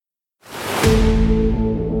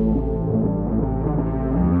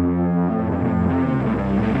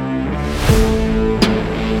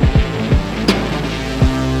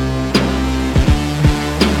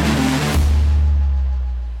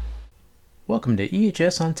Welcome to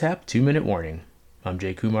EHS on Tap 2-Minute Warning. I'm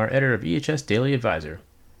Jay Kumar, editor of EHS Daily Advisor.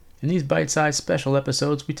 In these bite-sized special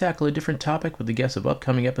episodes, we tackle a different topic with the guests of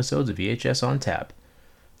upcoming episodes of EHS on Tap.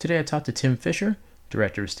 Today I talked to Tim Fisher,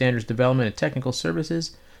 Director of Standards Development and Technical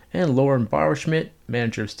Services, and Lauren Bauerschmidt,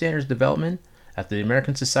 Manager of Standards Development at the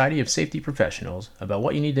American Society of Safety Professionals, about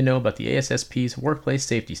what you need to know about the ASSP's workplace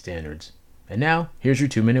safety standards. And now, here's your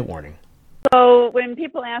 2-minute warning. So when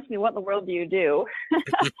people ask me, what in the world do you do?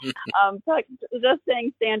 Just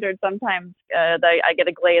saying standards, sometimes I get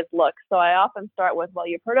a glazed look. So I often start with, well,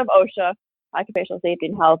 you've heard of OSHA, Occupational Safety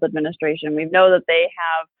and Health Administration. We know that they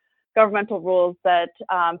have governmental rules that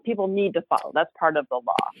people need to follow. That's part of the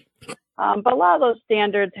law. But a lot of those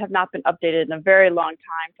standards have not been updated in a very long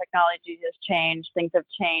time. Technology has changed, things have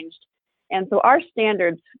changed. And so our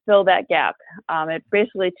standards fill that gap. It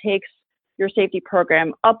basically takes your safety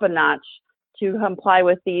program up a notch to comply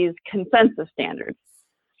with these consensus standards.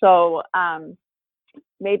 So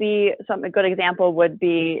maybe a good example would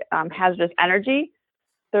be hazardous energy.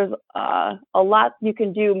 There's a lot you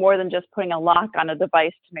can do more than just putting a lock on a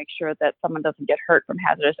device to make sure that someone doesn't get hurt from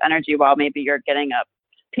hazardous energy while maybe you're getting a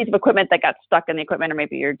piece of equipment that got stuck in the equipment, or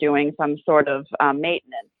maybe you're doing some sort of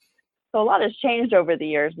maintenance. So a lot has changed over the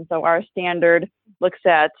years, and so our standard looks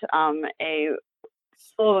at a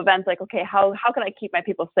full of events like, okay, how can I keep my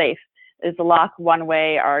people safe? Is the lock one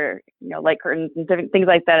way, or light curtains and different things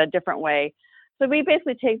like that a different way? So we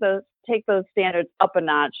basically take those standards up a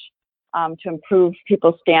notch to improve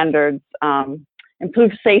people's standards,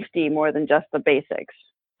 improve safety more than just the basics.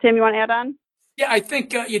 Tim, you want to add on? Yeah, I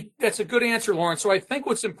think that's a good answer, Lauren. So I think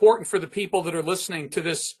what's important for the people that are listening to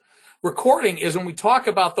this recording is when we talk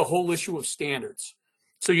about the whole issue of standards.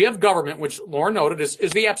 So you have government, which Lauren noted is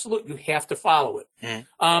the absolute, you have to follow it.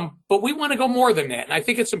 Mm-hmm. But we want to go more than that. And I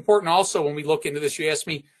think it's important also when we look into this, you asked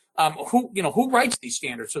me, who writes these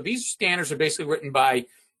standards? So these standards are basically written by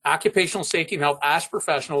occupational safety and health OSH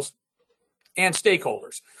professionals and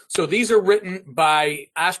stakeholders. So these are written by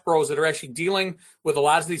OSH pros that are actually dealing with a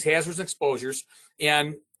lot of these hazards and exposures.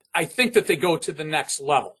 And I think that they go to the next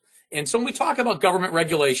level. And so when we talk about government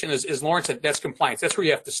regulation, as Lauren said, that's compliance. That's where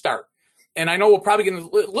you have to start. And I know we'll probably get a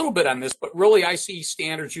little bit on this, but really I see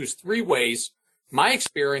standards used three ways, my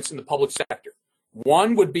experience in the public sector.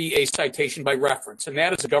 One would be a citation by reference, and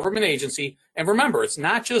that is a government agency. And remember, it's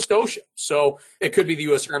not just OSHA. So it could be the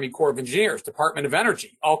U.S. Army Corps of Engineers, Department of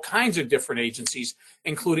Energy, all kinds of different agencies,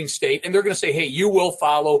 including state. And they're going to say, hey, you will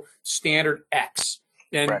follow standard X.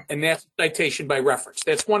 And, right. And that's citation by reference.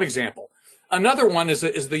 That's one example. Another one is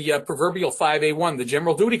the proverbial 5A1, the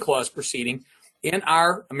General Duty Clause proceeding. In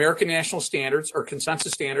our American National Standards or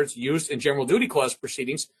consensus standards used in General Duty Clause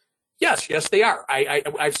proceedings, yes, they are.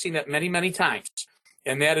 I've seen that many, many times.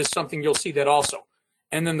 And that is something you'll see that also.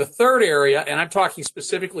 And then the third area, and I'm talking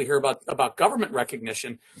specifically here about government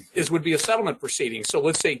recognition, would be a settlement proceeding. So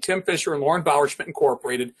let's say Tim Fisher and Lauren Bauerschmidt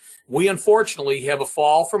Incorporated, we unfortunately have a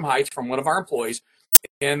fall from heights from one of our employees.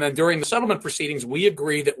 And then during the settlement proceedings, we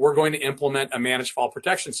agree that we're going to implement a managed fall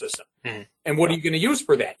protection system. Mm-hmm. And what are you going to use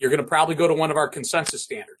for that? You're going to probably go to one of our consensus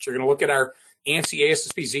standards. You're going to look at our ANSI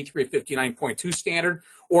ASSP Z359.2 standard,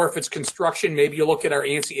 or if it's construction, maybe you look at our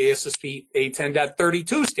ANSI ASSP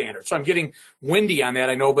A10.32 standard. So I'm getting windy on that,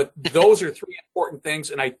 I know, but those are three important things,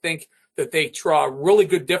 and I think that they draw a really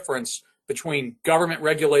good difference between government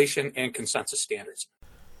regulation and consensus standards.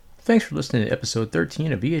 Thanks for listening to episode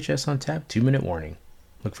 13 of EHS on Tap 2-Minute Warning.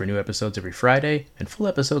 Look for new episodes every Friday and full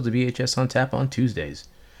episodes of EHS on Tap on Tuesdays.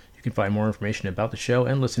 You can find more information about the show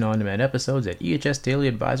and listen to on-demand episodes at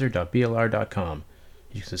ehsdailyadvisor.blr.com.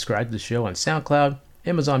 You can subscribe to the show on SoundCloud,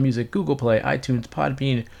 Amazon Music, Google Play, iTunes,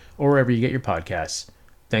 Podbean, or wherever you get your podcasts.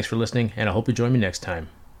 Thanks for listening, and I hope you join me next time.